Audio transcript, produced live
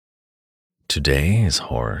Today's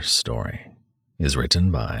horror story is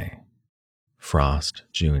written by Frost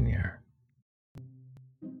Jr.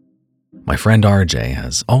 My friend RJ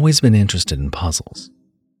has always been interested in puzzles,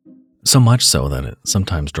 so much so that it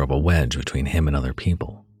sometimes drove a wedge between him and other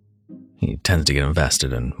people. He tends to get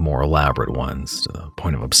invested in more elaborate ones to the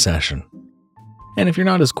point of obsession. And if you're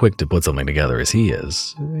not as quick to put something together as he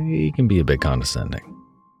is, he can be a bit condescending.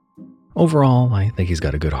 Overall, I think he's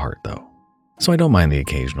got a good heart, though, so I don't mind the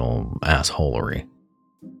occasional assholery.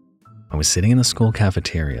 I was sitting in the school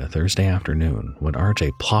cafeteria Thursday afternoon when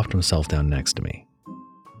RJ plopped himself down next to me.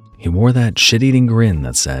 He wore that shit-eating grin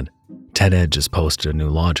that said, "Ted Ed just posted a new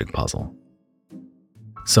logic puzzle."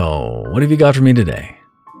 "So, what have you got for me today?"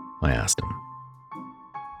 I asked him.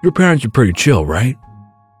 "Your parents are pretty chill, right?"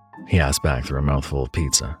 he asked back through a mouthful of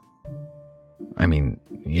pizza. "I mean,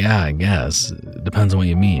 yeah, I guess. Depends on what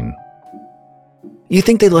you mean." "You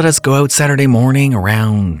think they'd let us go out Saturday morning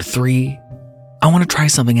around 3? I want to try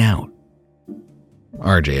something out."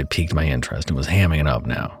 RJ had piqued my interest and was hamming it up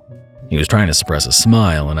now. He was trying to suppress a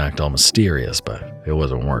smile and act all mysterious, but it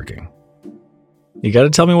wasn't working. "You gotta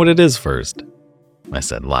tell me what it is first," I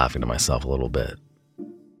said, laughing to myself a little bit.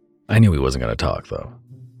 I knew he wasn't gonna talk, though.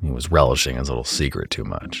 He was relishing his little secret too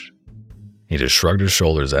much. He just shrugged his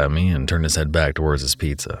shoulders at me and turned his head back towards his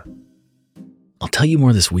pizza. "I'll tell you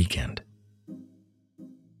more this weekend."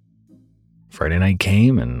 Friday night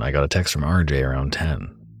came and I got a text from RJ around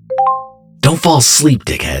 10. "Don't fall asleep,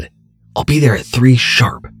 dickhead. I'll be there at 3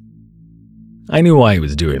 sharp." I knew why he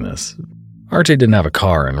was doing this. RJ didn't have a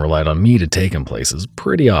car and relied on me to take him places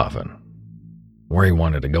pretty often. Where he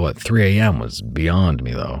wanted to go at 3 a.m. was beyond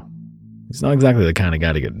me, though. He's not exactly the kind of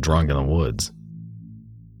guy to get drunk in the woods.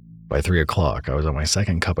 By 3 o'clock, I was on my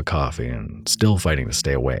second cup of coffee and still fighting to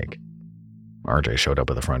stay awake. RJ showed up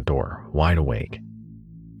at the front door, wide awake.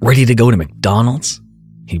 "Ready to go to McDonald's?"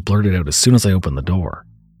 he blurted out as soon as I opened the door.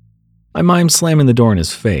 I mimed slamming the door in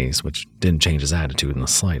his face, which didn't change his attitude in the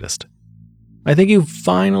slightest. "I think you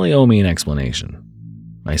finally owe me an explanation,"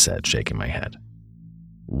 I said, shaking my head.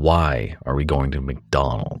 "Why are we going to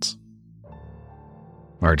McDonald's?"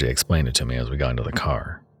 RJ explained it to me as we got into the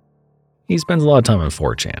car. He spends a lot of time on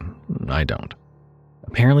 4chan. I don't.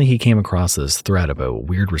 Apparently he came across this thread about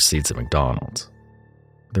weird receipts at McDonald's.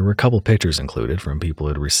 There were a couple pictures included from people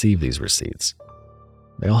who had received these receipts.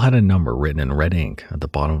 They all had a number written in red ink at the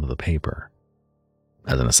bottom of the paper.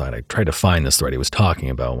 As an aside, I tried to find this thread he was talking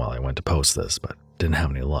about while I went to post this, but didn't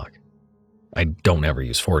have any luck. I don't ever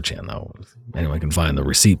use 4chan, though. If anyone can find the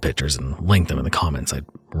receipt pictures and link them in the comments, I'd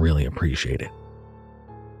really appreciate it.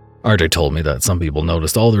 RJ told me that some people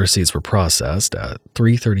noticed all the receipts were processed at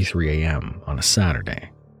 3:33 a.m. on a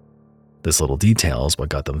Saturday. This little detail is what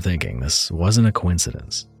got them thinking this wasn't a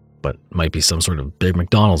coincidence, but might be some sort of big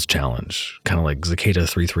McDonald's challenge, kind of like Cicada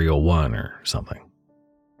 3301 or something.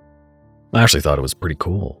 I actually thought it was pretty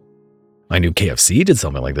cool. I knew KFC did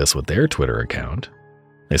something like this with their Twitter account.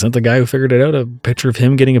 They sent the guy who figured it out a picture of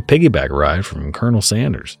him getting a piggyback ride from Colonel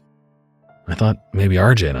Sanders. I thought maybe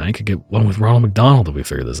RJ and I could get one with Ronald McDonald if we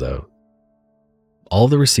figured this out. All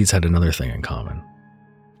the receipts had another thing in common.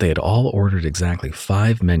 They had all ordered exactly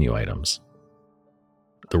 5 menu items.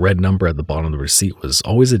 The red number at the bottom of the receipt was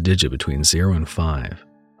always a digit between 0 and 5.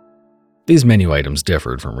 These menu items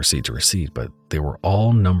differed from receipt to receipt, but they were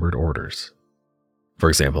all numbered orders. For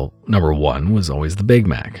example, number 1 was always the Big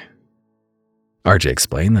Mac. RJ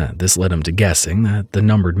explained that this led him to guessing that the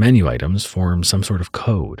numbered menu items formed some sort of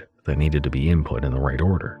code that needed to be input in the right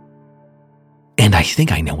order. "And I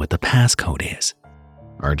think I know what the passcode is,"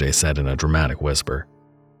 RJ said in a dramatic whisper.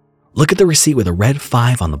 "Look at the receipt with a red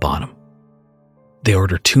 5 on the bottom. They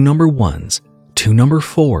ordered 2 number 1s, 2 number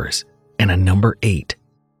 4s, and a number 8.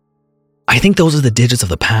 I think those are the digits of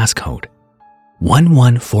the passcode.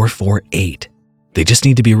 11448. They just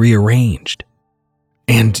need to be rearranged."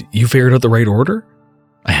 "And you figured out the right order?"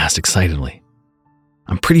 I asked excitedly.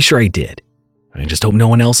 "I'm pretty sure I did. I just hope no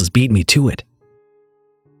one else has beaten me to it."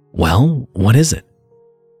 "Well, what is it?"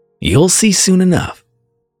 "You'll see soon enough,"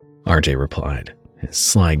 RJ replied. His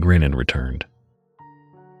sly grin had returned.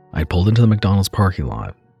 I pulled into the McDonald's parking lot.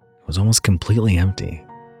 It was almost completely empty.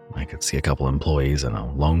 I could see a couple employees and a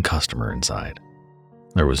lone customer inside.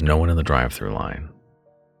 There was no one in the drive-thru line.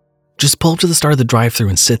 "Just pull up to the start of the drive-thru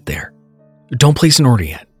and sit there. Don't place an order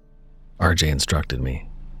yet," RJ instructed me.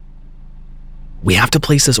 "We have to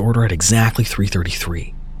place this order at exactly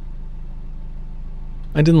 3:33.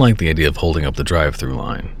 I didn't like the idea of holding up the drive-thru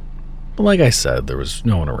line. But like I said, there was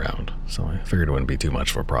no one around, so I figured it wouldn't be too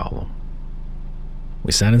much of a problem.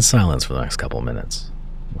 We sat in silence for the next couple of minutes.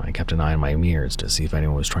 I kept an eye on my mirrors to see if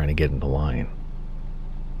anyone was trying to get into line.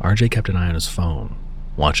 RJ kept an eye on his phone.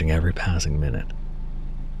 watching every passing minute.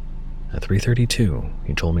 At 3:32,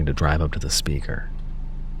 he told me to drive up to the speaker.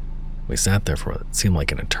 We sat there for what seemed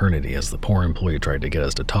like an eternity as the poor employee tried to get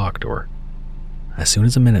us to talk to her. As soon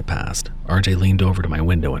as a minute passed, RJ leaned over to my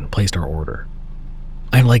window and placed our order.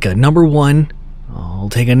 "I'd like a number 1. I'll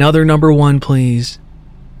take another number 1, please.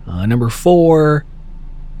 Number 4.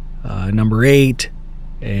 Number 8.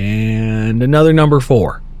 And another number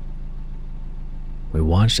 4. We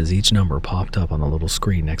watched as each number popped up on the little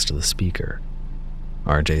screen next to the speaker.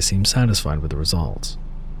 RJ seemed satisfied with the results.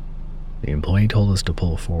 The employee told us to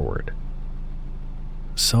pull forward.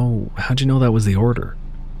 "So, how'd you know that was the order?"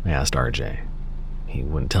 I asked RJ. He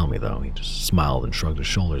wouldn't tell me though, he just smiled and shrugged his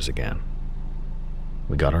shoulders again.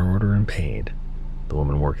 We got our order and paid. The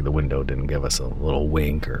woman working the window didn't give us a little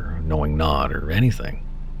wink or a knowing nod or anything.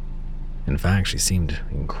 In fact, she seemed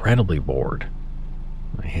incredibly bored.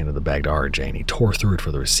 I handed the bag to RJ and he tore through it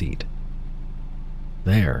for the receipt.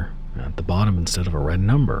 There, at the bottom instead of a red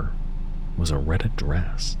number, was a red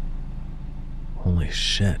address. "Holy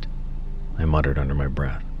shit," I muttered under my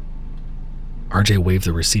breath. RJ waved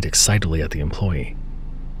the receipt excitedly at the employee.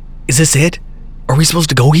 "Is this it? Are we supposed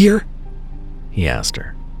to go here?" he asked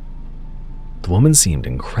her. The woman seemed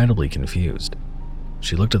incredibly confused.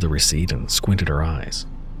 She looked at the receipt and squinted her eyes.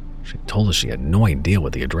 She told us she had no idea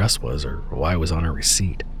what the address was or why it was on her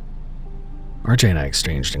receipt. RJ and I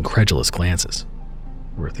exchanged incredulous glances.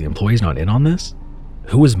 Were the employees not in on this?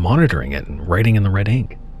 Who was monitoring it and writing in the red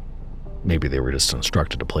ink? Maybe they were just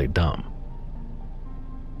instructed to play dumb.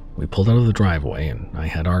 We pulled out of the driveway and I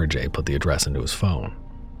had RJ put the address into his phone.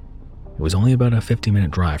 It was only about a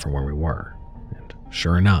 50-minute drive from where we were, and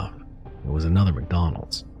sure enough, it was another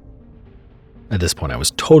McDonald's. At this point, I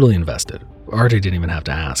was totally invested. RJ didn't even have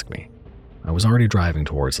to ask me. I was already driving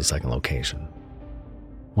towards the second location.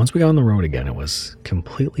 Once we got on the road again, it was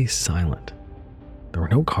completely silent. There were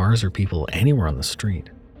no cars or people anywhere on the street.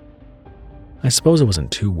 I suppose it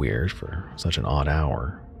wasn't too weird for such an odd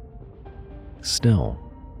hour. Still,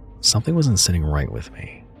 something wasn't sitting right with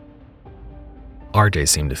me. RJ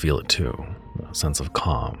seemed to feel it too, a sense of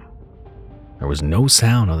calm. There was no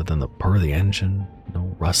sound other than the purr of the engine,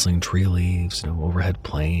 no rustling tree leaves, no overhead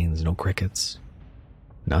planes, no crickets.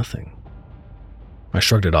 Nothing. I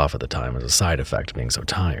shrugged it off at the time as a side effect of being so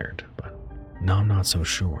tired, but now I'm not so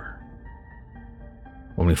sure.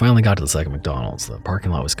 When we finally got to the second McDonald's, the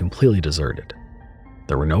parking lot was completely deserted.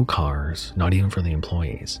 There were no cars, not even for the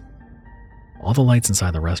employees. All the lights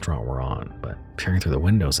inside the restaurant were on, but peering through the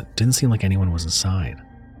windows, it didn't seem like anyone was inside.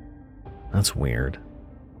 "That's weird,"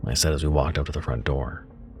 I said as we walked up to the front door.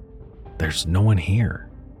 "There's no one here."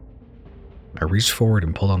 I reached forward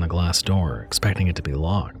and pulled on the glass door, expecting it to be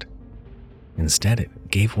locked. Instead,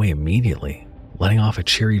 it gave way immediately, letting off a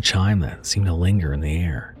cheery chime that seemed to linger in the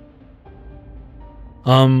air.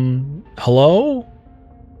 Hello?"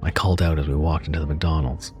 I called out as we walked into the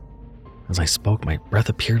McDonald's. As I spoke, my breath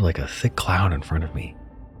appeared like a thick cloud in front of me.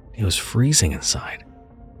 It was freezing inside.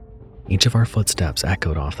 Each of our footsteps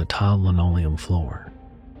echoed off the tiled linoleum floor.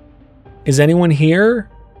 "Is anyone here?"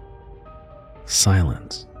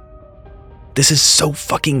 Silence. "This is so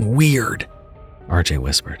fucking weird," RJ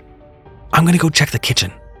whispered. "I'm gonna go check the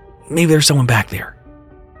kitchen. Maybe there's someone back there."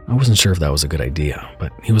 I wasn't sure if that was a good idea,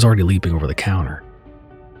 but he was already leaping over the counter.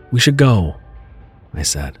 "We should go," I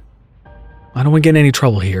said. "I don't want to get in any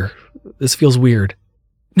trouble here. This feels weird."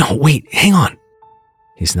 "No, wait, hang on,"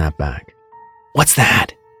 he snapped back. "What's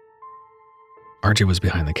that?" RJ was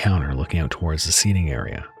behind the counter looking out towards the seating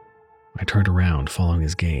area. I turned around, following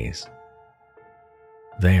his gaze.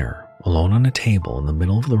 There, alone on a table in the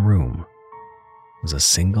middle of the room, was a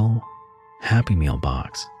single Happy Meal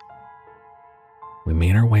box. We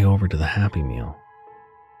made our way over to the Happy Meal.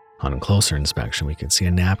 On closer inspection, we could see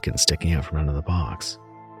a napkin sticking out from under the box.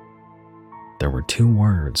 There were 2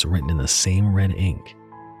 words written in the same red ink.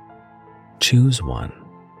 "Choose one."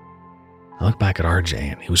 I looked back at RJ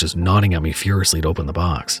and he was just nodding at me furiously to open the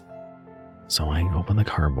box. So I opened the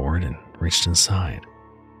cardboard and reached inside.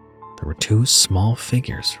 There were 2 small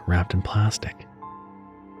figures wrapped in plastic.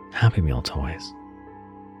 Happy Meal toys.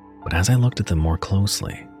 But as I looked at them more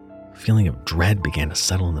closely, a feeling of dread began to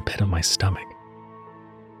settle in the pit of my stomach.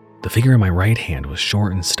 The figure in my right hand was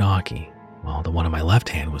short and stocky, while the one in my left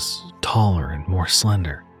hand was taller and more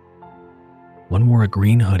slender. One wore a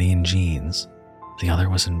green hoodie and jeans. The other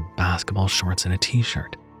was in basketball shorts and a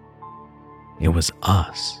t-shirt. It was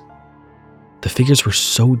us. The figures were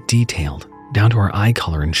so detailed, down to our eye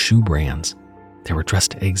color and shoe brands. They were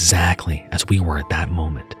dressed exactly as we were at that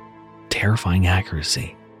moment. Terrifying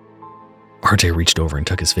accuracy. RJ reached over and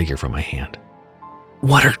took his figure from my hand.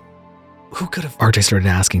 Who could have? RJ started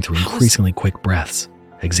asking through increasingly quick breaths.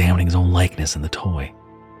 examining his own likeness in the toy.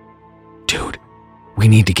 "Dude, we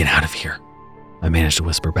need to get out of here," I managed to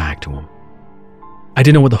whisper back to him. I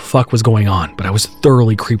didn't know what the fuck was going on, but I was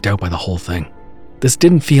thoroughly creeped out by the whole thing. This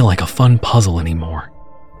didn't feel like a fun puzzle anymore.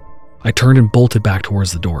 I turned and bolted back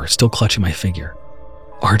towards the door, still clutching my figure.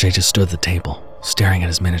 RJ just stood at the table, staring at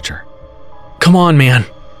his miniature. "Come on, man!"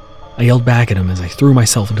 I yelled back at him as I threw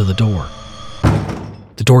myself into the door.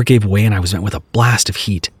 The door gave way and I was met with a blast of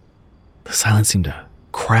heat. The silence seemed to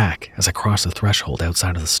crack as I crossed the threshold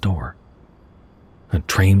outside of the store. A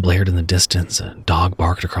train blared in the distance, a dog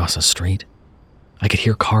barked across the street. I could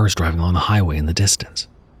hear cars driving along the highway in the distance.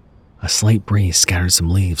 A slight breeze scattered some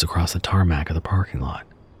leaves across the tarmac of the parking lot.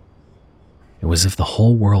 It was as if the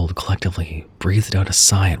whole world collectively breathed out a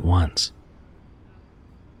sigh at once.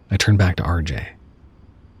 I turned back to RJ.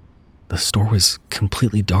 The store was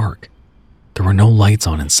completely dark. There were no lights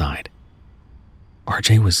on inside.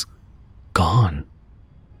 RJ was gone.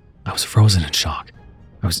 I was frozen in shock.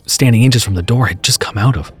 I was standing inches from the door I'd just come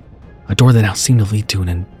out of, a door that now seemed to lead to an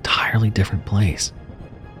entirely different place.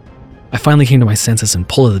 I finally came to my senses and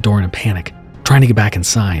pulled at the door in a panic, trying to get back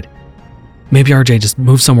inside. Maybe RJ just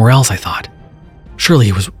moved somewhere else, I thought. Surely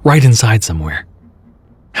he was right inside somewhere.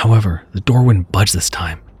 However, the door wouldn't budge this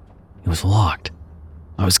time. It was locked.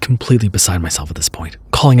 I was completely beside myself at this point,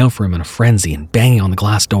 calling out for him in a frenzy and banging on the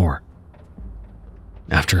glass door.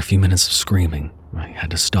 After a few minutes of screaming, I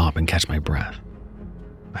had to stop and catch my breath.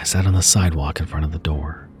 I sat on the sidewalk in front of the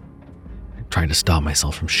door. I tried to stop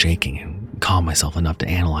myself from shaking and calm myself enough to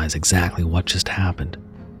analyze exactly what just happened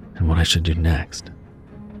and what I should do next.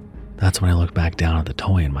 That's when I looked back down at the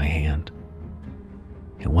toy in my hand.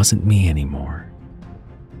 It wasn't me anymore.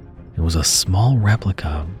 It was a small replica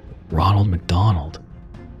of Ronald McDonald,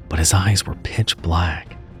 but his eyes were pitch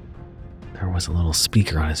black. There was a little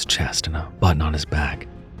speaker on his chest and a button on his back.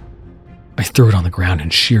 I threw it on the ground in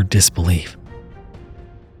sheer disbelief.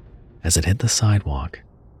 As it hit the sidewalk,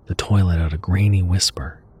 the toy let out a grainy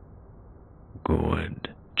whisper. "Good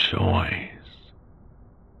choice.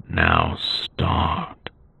 Now start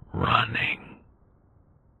running."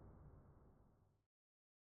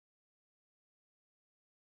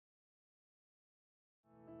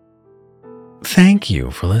 Thank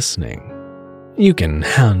you for listening. You can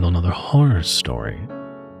handle another horror story,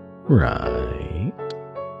 right?